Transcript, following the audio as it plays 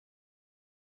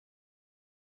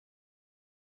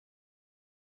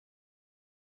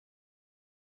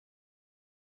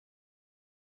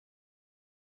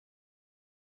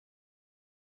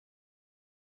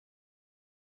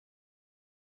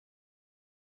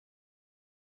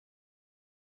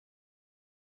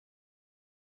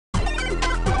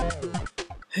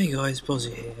Hey guys,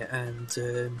 Bozzie here, and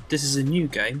this is a new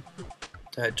game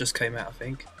that just came out, I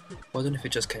think. Well, I don't know if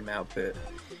it just came out, but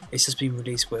it's just been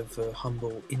released with a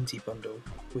humble indie bundle,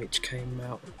 which came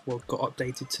out, well, got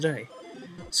updated today.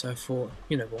 So I thought,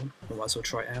 you know what, I might as well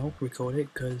try it out, record it,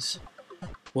 because,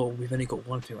 well, we've only got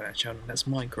one thing on our channel, and that's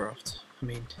Minecraft. I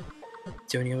mean,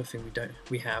 the only other thing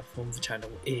we have on the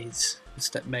channel is the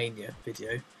Stepmania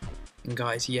video. And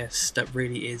guys, yes, that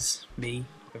really is me.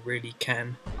 I really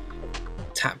can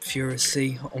tap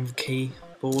furiously on the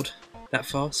keyboard that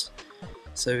fast,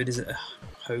 so it isn't a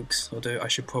hoax, although I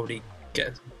should probably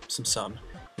get some sun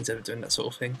instead of doing that sort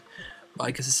of thing. But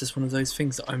I guess it's just one of those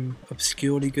things that I'm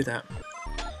obscurely good at.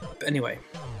 But anyway,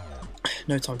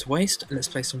 no time to waste, and let's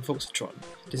play some Voxatron.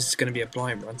 This is going to be a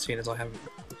blind run, seeing as I haven't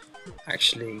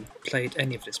actually played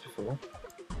any of this before.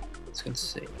 Let's go and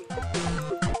see.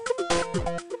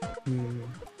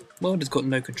 Well, it's got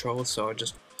no controls, so I'll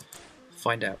just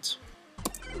find out.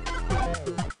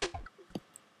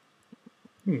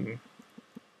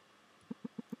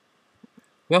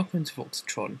 Welcome to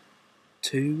Voxatron.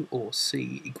 2 or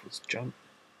C equals jump.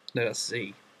 No, that's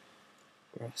Z.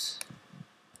 Grass.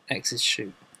 X is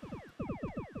shoot.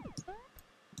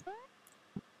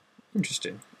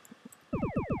 Interesting.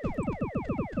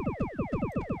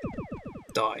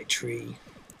 Die tree.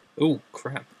 Oh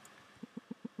crap.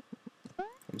 I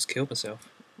almost killed myself.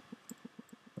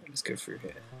 Right, let's go through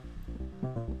here.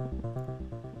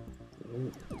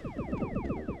 Ooh.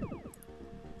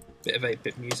 Bit of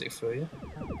 8-bit music for you.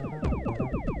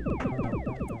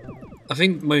 I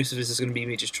think most of this is going to be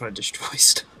me just trying to destroy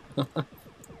stuff.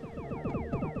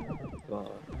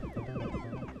 Oh.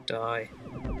 Die.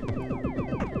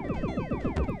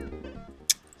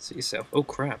 See yourself. Oh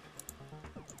crap.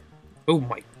 Oh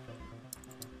my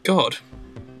god.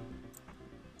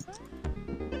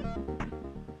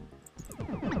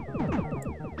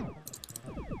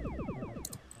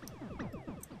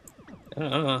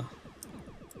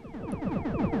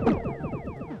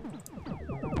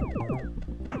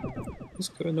 What's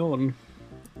going on?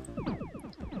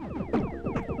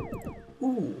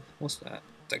 Ooh, what's that?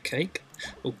 That cake?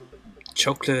 Oh,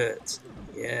 chocolate!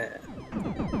 Yeah.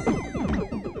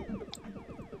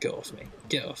 Get off me.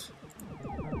 Get off.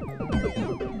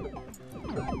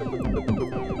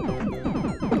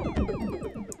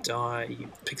 Die, you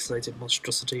pixelated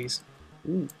monstrosities.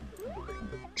 Ooh.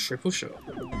 Triple shot.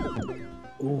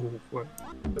 Ooh. What?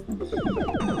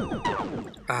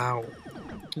 Ow.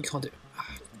 You can't do it.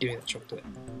 Give me that chocolate.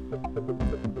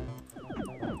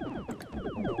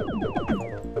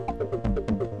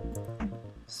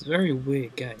 It's a very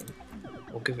weird game.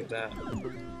 I'll give it that.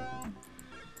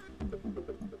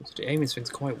 So the aiming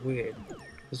thing's quite weird.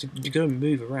 Because you're going to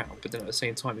move around, but then at the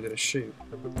same time you're going to shoot.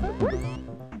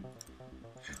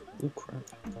 Oh crap.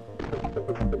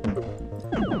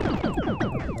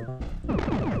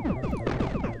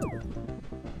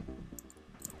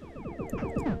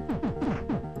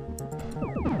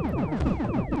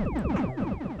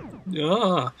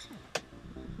 Ah!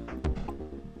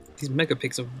 These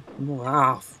megapixels are more.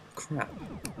 Ah, crap.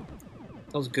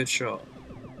 That was a good shot.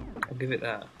 I'll give it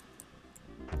that.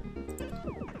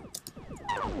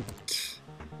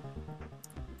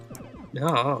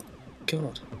 Oh,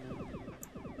 God.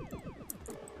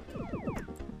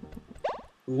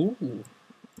 Ooh.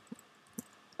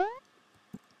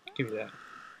 Give me that.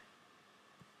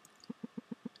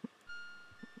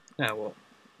 Now what?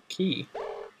 Key.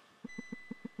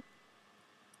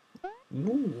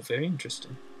 Ooh, very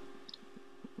interesting.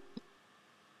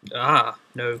 Ah,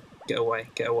 no. Get away,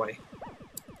 get away.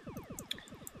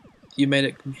 You made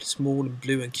it small and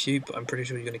blue and cute, but I'm pretty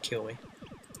sure you're going to kill me.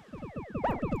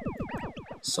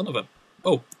 Son of a...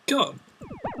 Oh, God!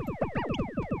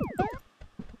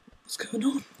 What's going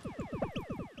on?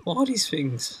 What are these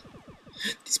things?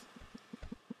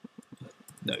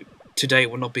 No. Today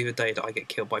will not be the day that I get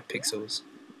killed by pixels.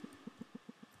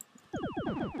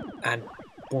 And...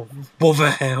 What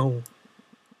the hell?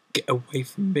 Get away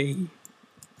from me.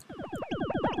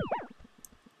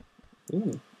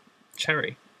 Ooh.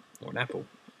 Cherry. Or an apple.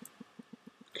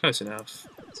 Close enough.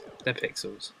 They're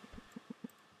pixels.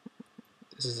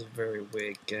 This is a very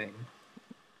weird game.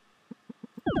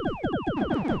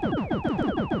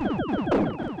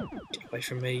 Get away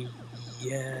from me.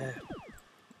 Yeah.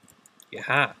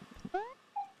 Yeah. Oh,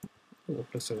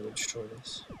 looks like we'll destroy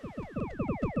this.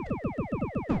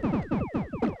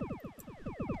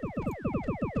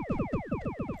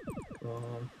 Come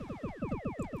on.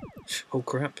 Oh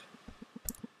crap.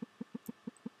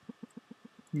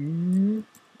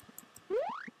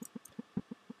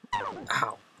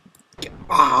 Ow.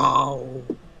 Ow!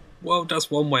 Well,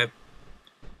 that's one way of...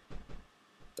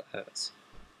 That hurts.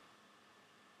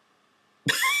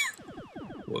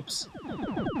 Whoops.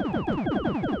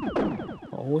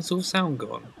 Oh, what's all sound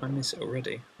gone? I miss it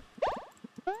already.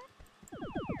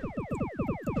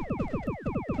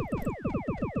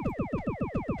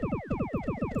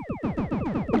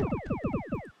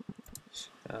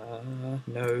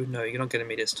 No, you're not getting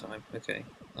me this time. Okay,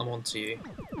 I'm on to you.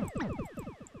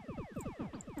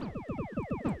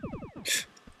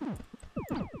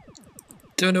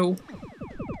 Don't know.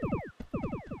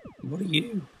 What are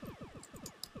you?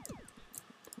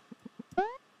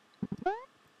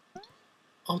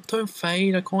 Oh, don't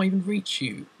fade, I can't even reach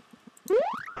you.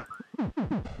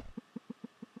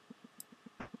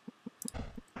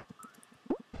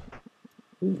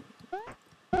 Ooh.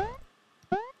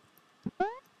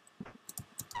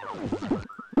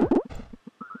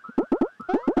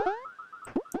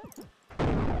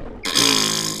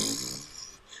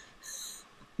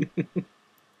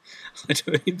 I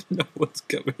don't even know what's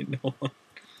going on.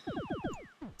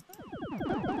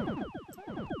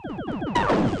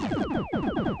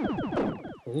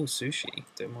 Oh, sushi.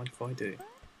 Don't mind if I do.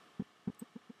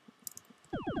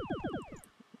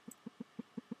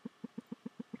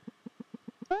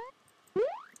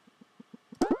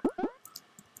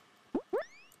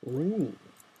 Ooh.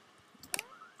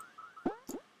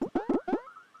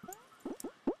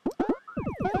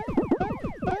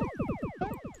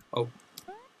 Oh.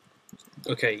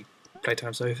 Okay,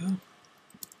 playtime's over.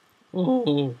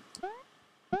 Oh.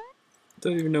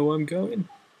 Don't even know where I'm going.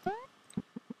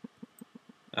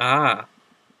 Ah.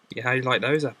 Yeah, how do you like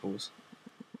those apples?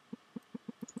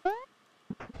 You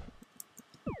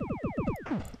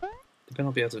better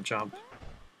not be able to jump.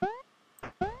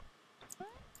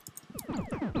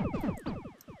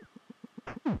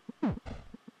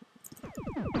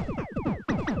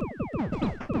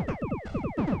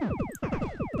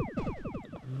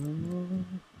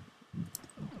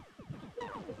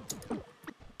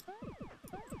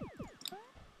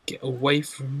 Get away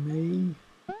from me,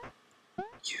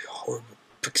 you horrible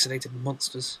pixelated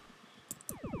monsters.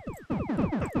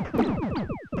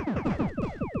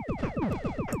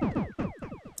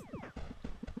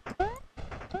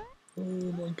 Oh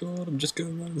my god, I'm just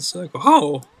going around in a circle.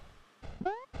 Oh!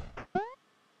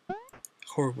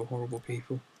 Horrible, horrible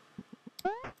people. I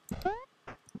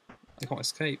can't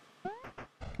escape.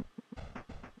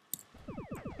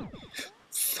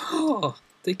 Oh,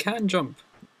 they can jump.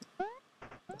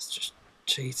 That's just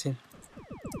cheating.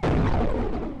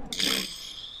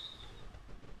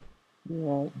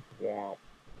 Wow, wow.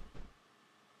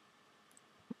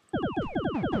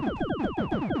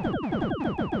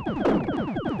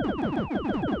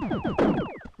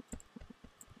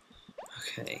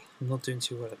 Okay, I'm not doing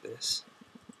too well at this.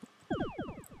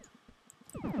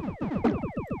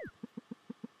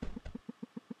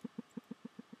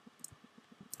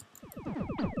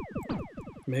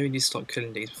 Maybe I need to start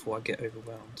killing these before I get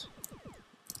overwhelmed.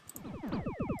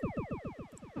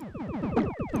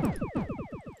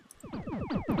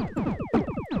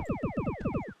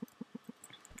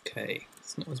 Okay,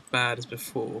 it's not as bad as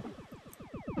before.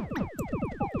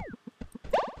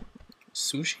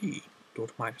 Sushi,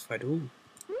 don't mind if I do.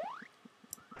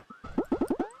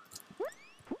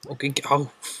 Okay,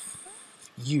 oh,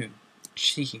 you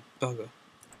cheeky bugger.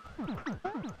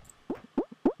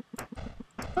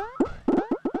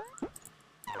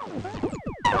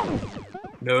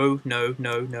 No, no,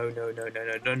 no, no, no, no, no, no, no,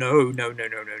 no, no, no, no, no, no, no,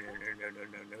 no,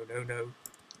 no, no, no.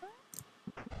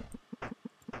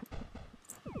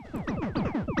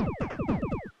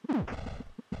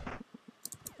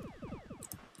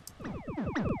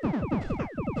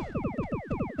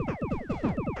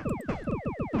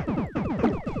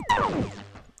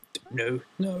 No,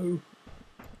 no.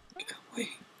 Get away.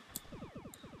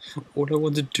 All I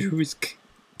want to do is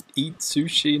eat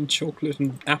sushi and chocolate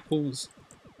and apples.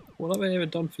 What have I ever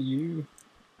done for you?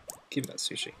 Give that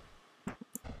sushi.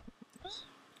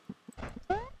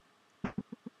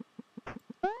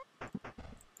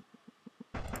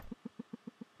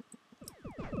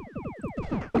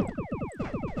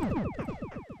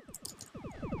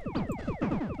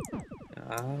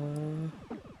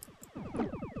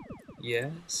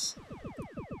 Yes.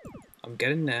 I'm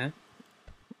getting there.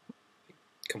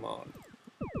 Come on.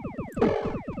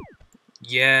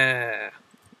 Yeah.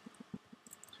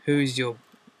 Who's your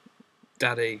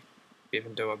daddy?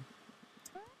 Even though I'm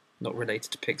not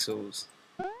related to Pixels.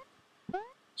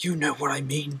 You know what I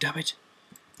mean, damn it.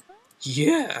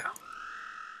 Yeah.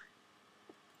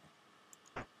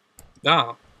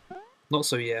 Ah. Not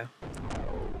so yeah.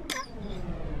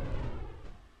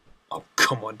 Oh,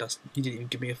 come on, Dustin. You didn't even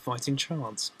give me a fighting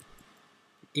chance.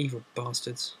 Evil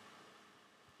bastards.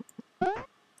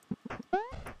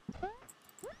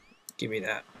 Give me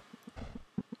that.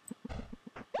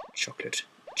 Chocolate.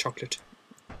 Chocolate.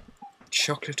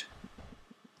 Chocolate.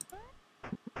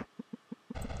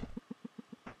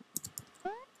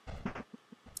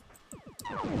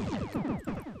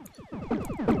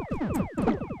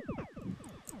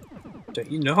 Don't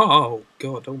you know? Oh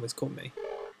god, almost caught me.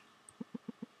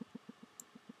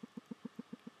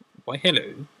 Why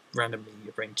hello, randomly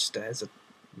arranged stairs have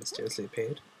mysteriously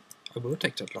appeared. I will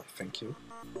take that life, thank you.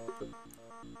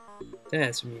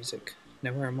 There's the music.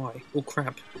 Now where am I? Oh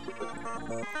crap.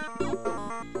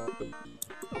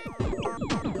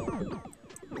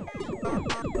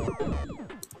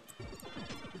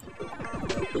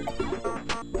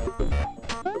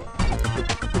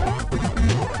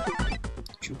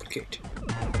 Duplicate.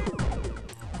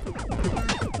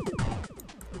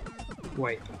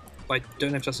 Wait, I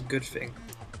don't know if that's a good thing.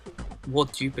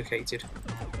 What duplicated?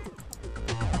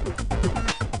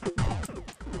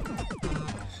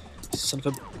 Son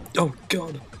of a... Oh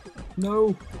god!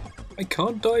 No! I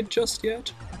can't die just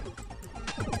yet!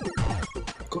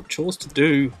 I've got chores to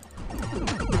do!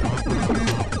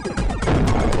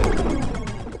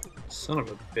 Son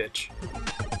of a bitch.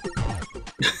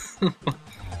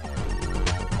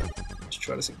 Let's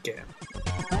try this again.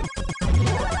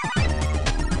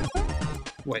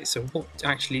 Wait, so what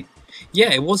actually...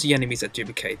 Yeah, it was the enemies that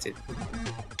duplicated.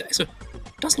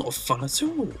 That's not fun at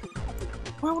all!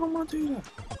 Why would I want to do that?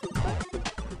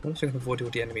 I wonder if I can avoid all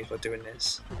the enemies by doing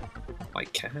this. I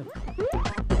can.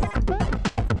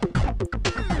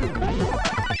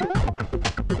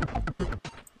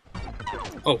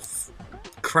 Oh,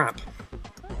 crap.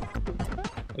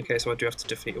 Okay, so I do have to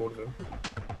defeat all of them.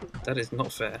 That is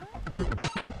not fair.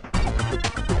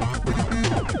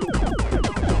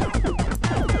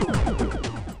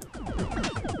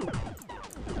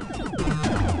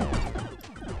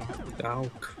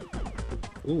 Oh.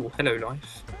 Ooh, hello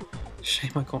life.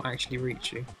 Shame I can't actually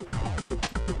reach you.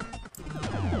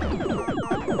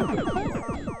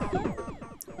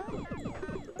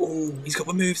 Oh, he's got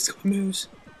the moves, he's got the moves.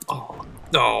 Oh,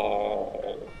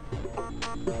 no.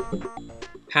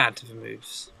 Had the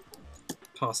moves.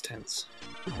 Past tense.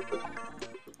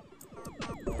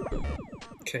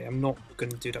 Okay, I'm not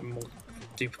going to do that more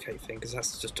duplicate thing because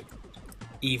that's just an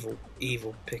evil,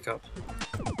 evil pickup.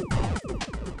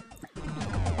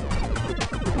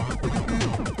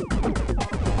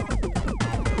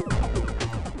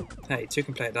 Hey, two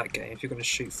can play at that game. If you're going to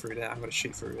shoot through that, I'm going to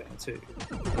shoot through that too.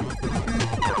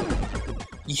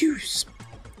 You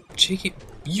cheeky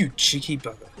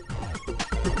bugger.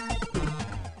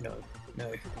 No,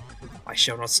 no. I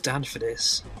shall not stand for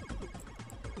this.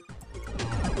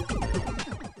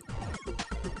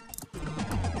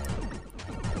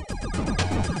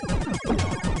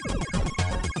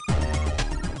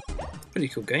 Pretty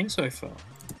cool game so far.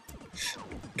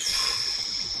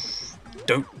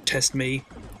 Don't test me.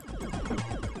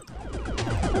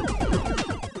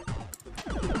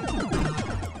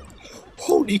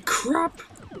 Holy crap!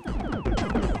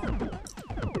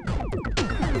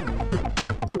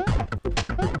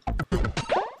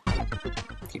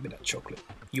 Give me that chocolate.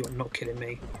 You are not kidding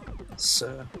me,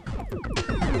 sir.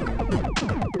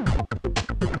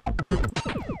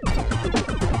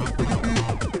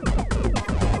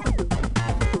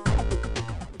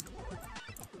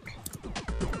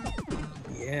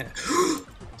 Yeah.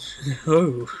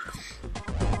 Oh.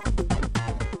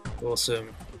 Awesome.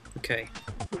 Okay.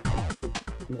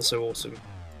 Not so awesome.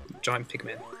 Giant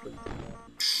pigmen.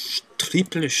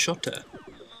 Triple shotter.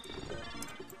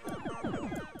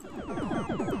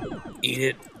 Eat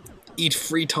it. Eat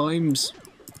 3 times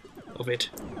of it.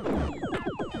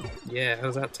 Yeah,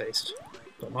 how's that taste?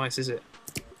 Not nice, is it?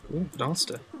 Ooh,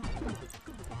 blaster.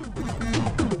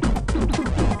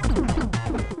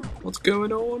 What's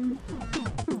going on?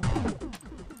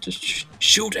 Just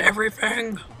shoot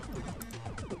everything!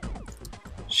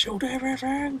 Shoot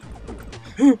everything!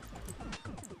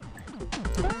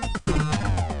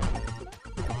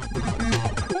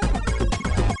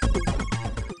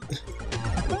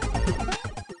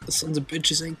 The sons of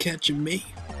bitches ain't catching me.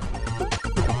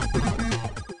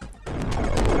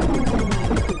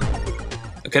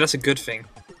 Okay, that's a good thing.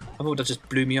 I thought that just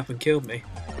blew me up and killed me.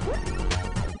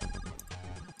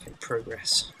 Okay,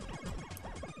 progress.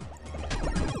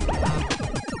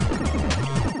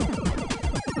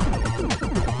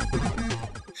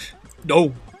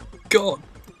 No! God!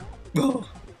 Oh.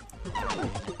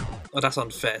 Oh, that's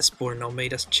unfair, spawning on me,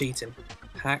 that's cheating.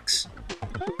 Hacks.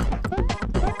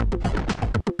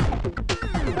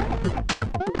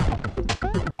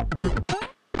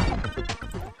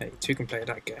 Hey, 2 can play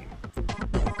that game.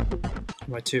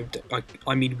 My 2,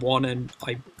 I mean 1 and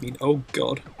I mean, oh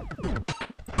god.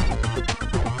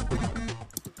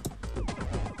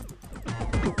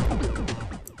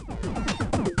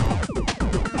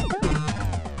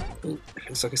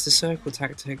 It's like it's the circle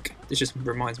tactic. This just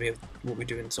reminds me of what we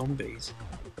do in zombies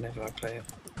whenever I play it.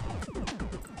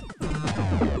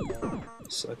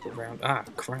 Circle round. Ah,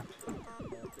 crap.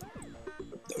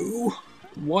 Oh,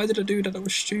 why did I do that? That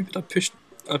was stupid. I pushed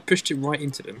it right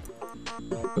into them.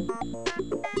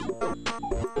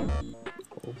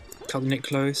 Oh, cutting it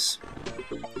close.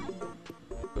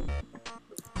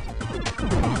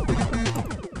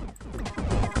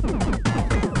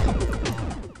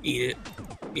 Eat it.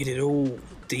 Eat it all,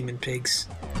 demon pigs.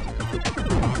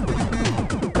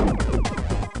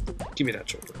 Give me that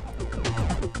chocolate.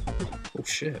 Oh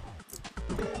shit.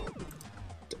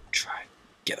 Don't try.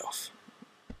 Get off.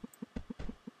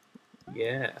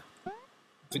 Yeah.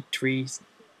 Victory.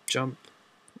 Jump.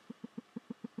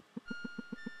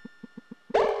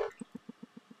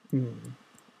 I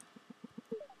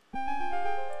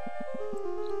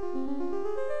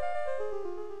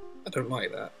don't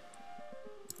like that.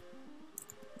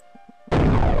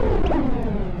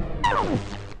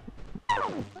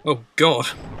 Oh god.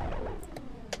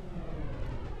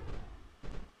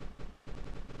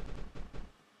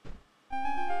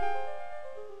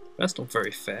 That's not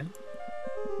very fair.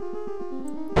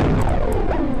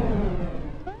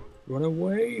 Run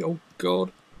away! Oh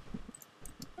god.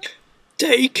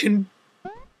 Taken!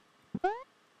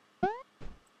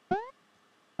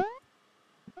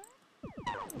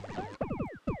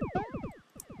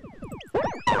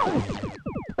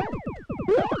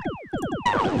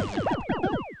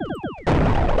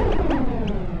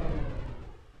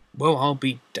 Well, I'll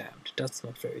be damned. That's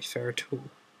not very fair at all.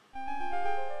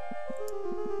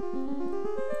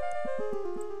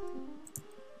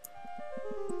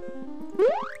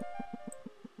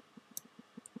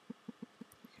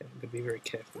 Okay, I'm going to be very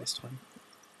careful this time.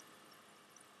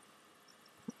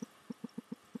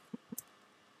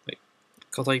 Wait,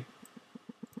 can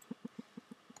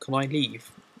I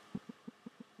leave?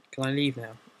 Can I leave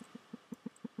now?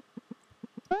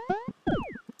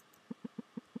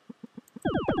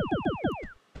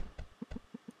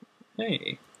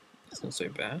 Hey, that's not so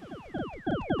bad.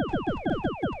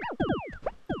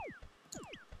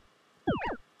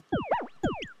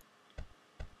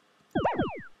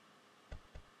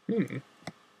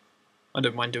 I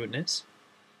don't mind doing this.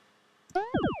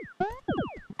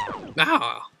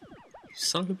 Ah! You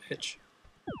son of a bitch.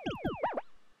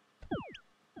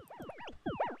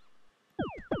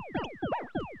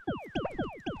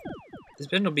 This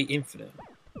better not be infinite.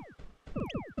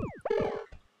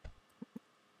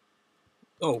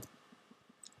 Oh.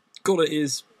 God, it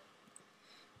is.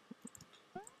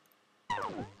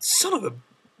 Son of a...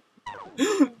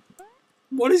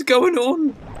 What is going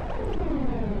on?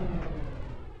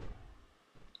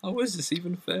 How is this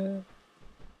even fair?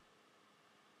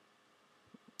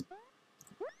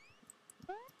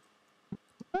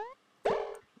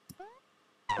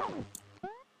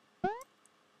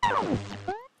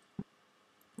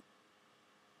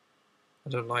 I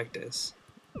don't like this.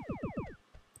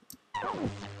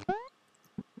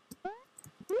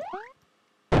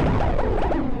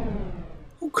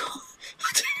 Oh god.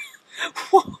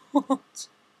 What?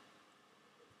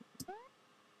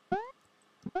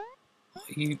 Oh,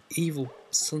 you evil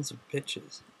sons of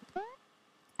bitches.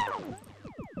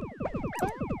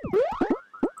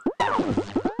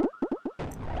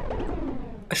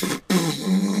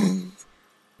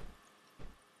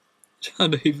 I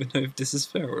don't even know if this is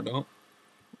fair or not.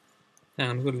 Hang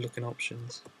on, I've got to look in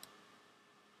options.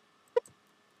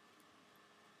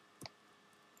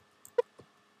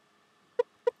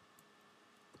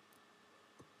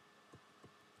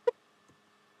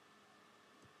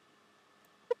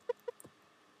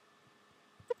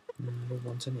 I don't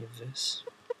want any of this.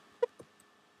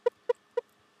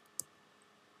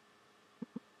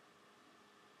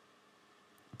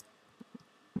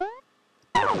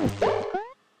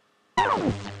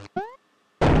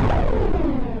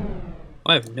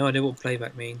 I have no idea what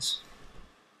playback means.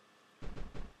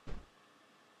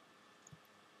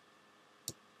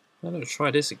 I'm gonna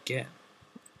try this again.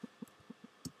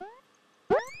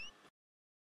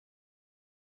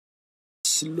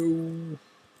 Slow.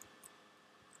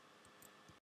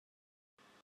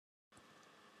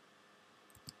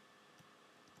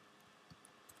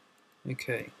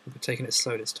 Okay, we're taking it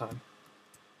slow this time.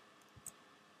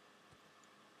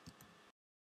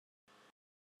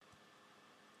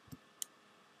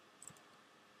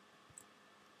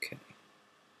 Okay.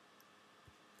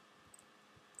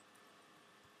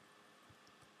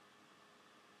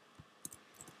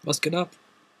 Must get up.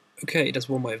 Okay, that's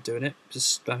one way of doing it.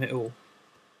 Just spam it all.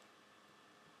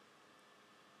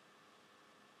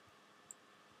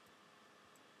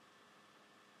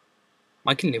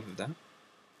 I can live with that.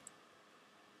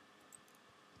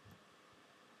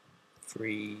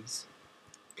 Freeze.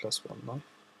 +1 life.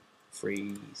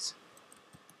 Freeze.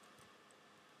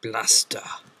 Blaster.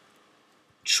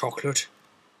 Chocolate.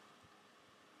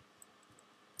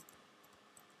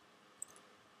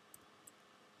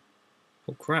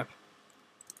 Oh crap.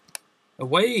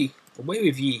 Away! Away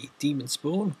with ye, demon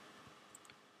spawn!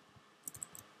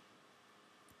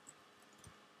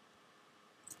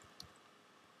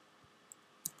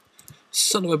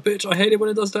 Son of a bitch, I hate it when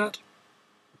it does that!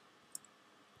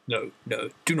 No, no,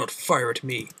 do not fire at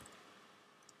me!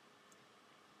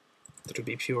 That would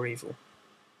be pure evil.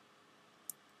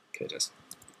 Okay, that's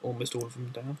almost all of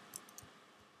them down.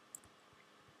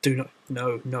 Do not,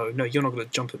 no, no, no, you're not going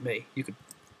to jump at me. You could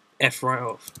F right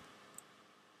off.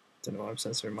 Don't know why I'm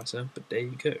censoring myself, but there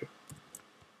you go.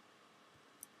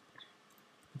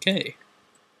 Okay.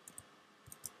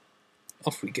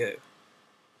 Off we go.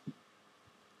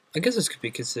 I guess this could be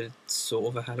considered sort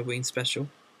of a Halloween special,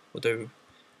 although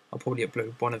I'll probably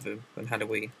upload one of them on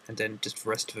Halloween and then just the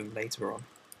rest of them later on.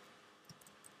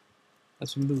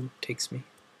 As the mood takes me.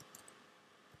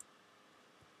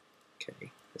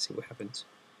 Okay, let's see what happens.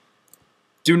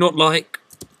 Do not like!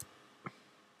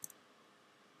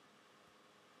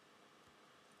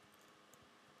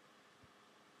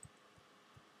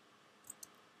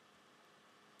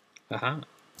 Aha.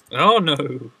 Oh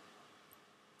no!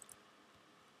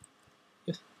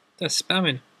 Yes, they're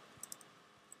spamming.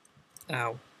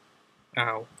 Ow.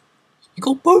 Ow. You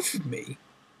got both of me?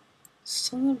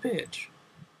 Son of a bitch.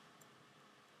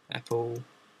 Apple.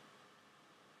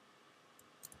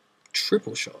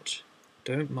 Triple shot.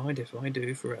 Don't mind if I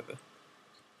do forever.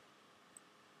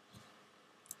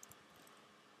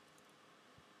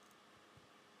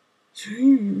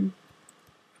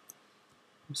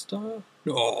 Star?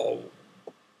 No.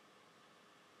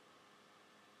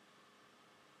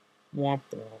 Womp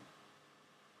womp.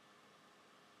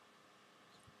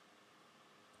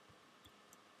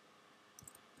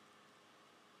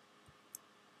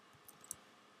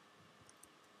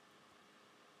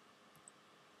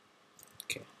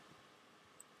 Okay.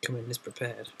 Come in as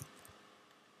prepared.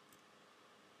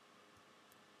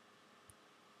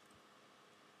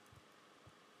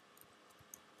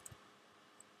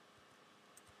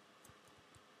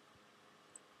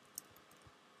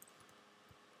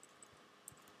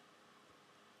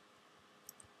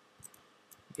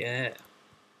 Yeah.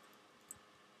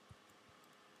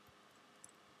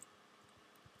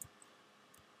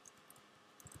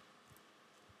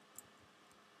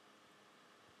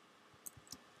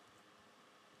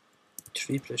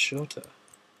 Triple shotter.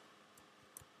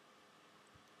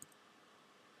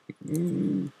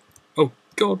 Oh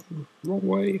god, wrong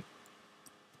way.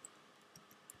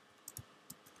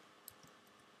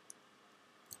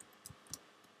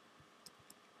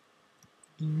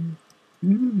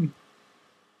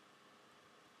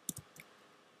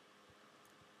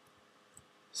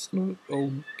 Son of,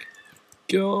 oh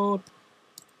god.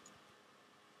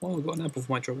 Oh, I've got an apple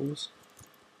for my troubles.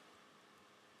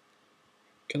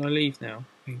 Can I leave now?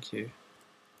 Thank you.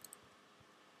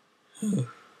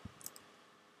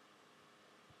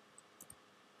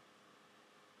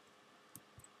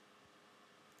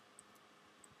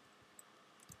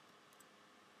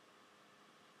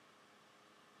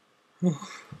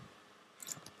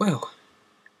 Well,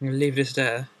 I'm going to leave this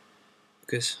there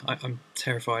because I'm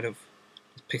terrified of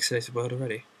this pixelated world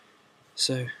already.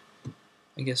 So,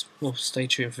 I guess we'll stay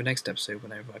tuned for the next episode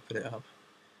whenever I put it up.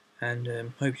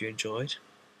 And hope you enjoyed.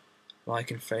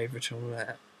 Like and favourite and all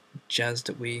that jazz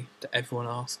that everyone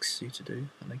asks you to do.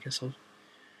 And I guess I'll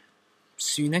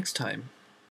see you next time.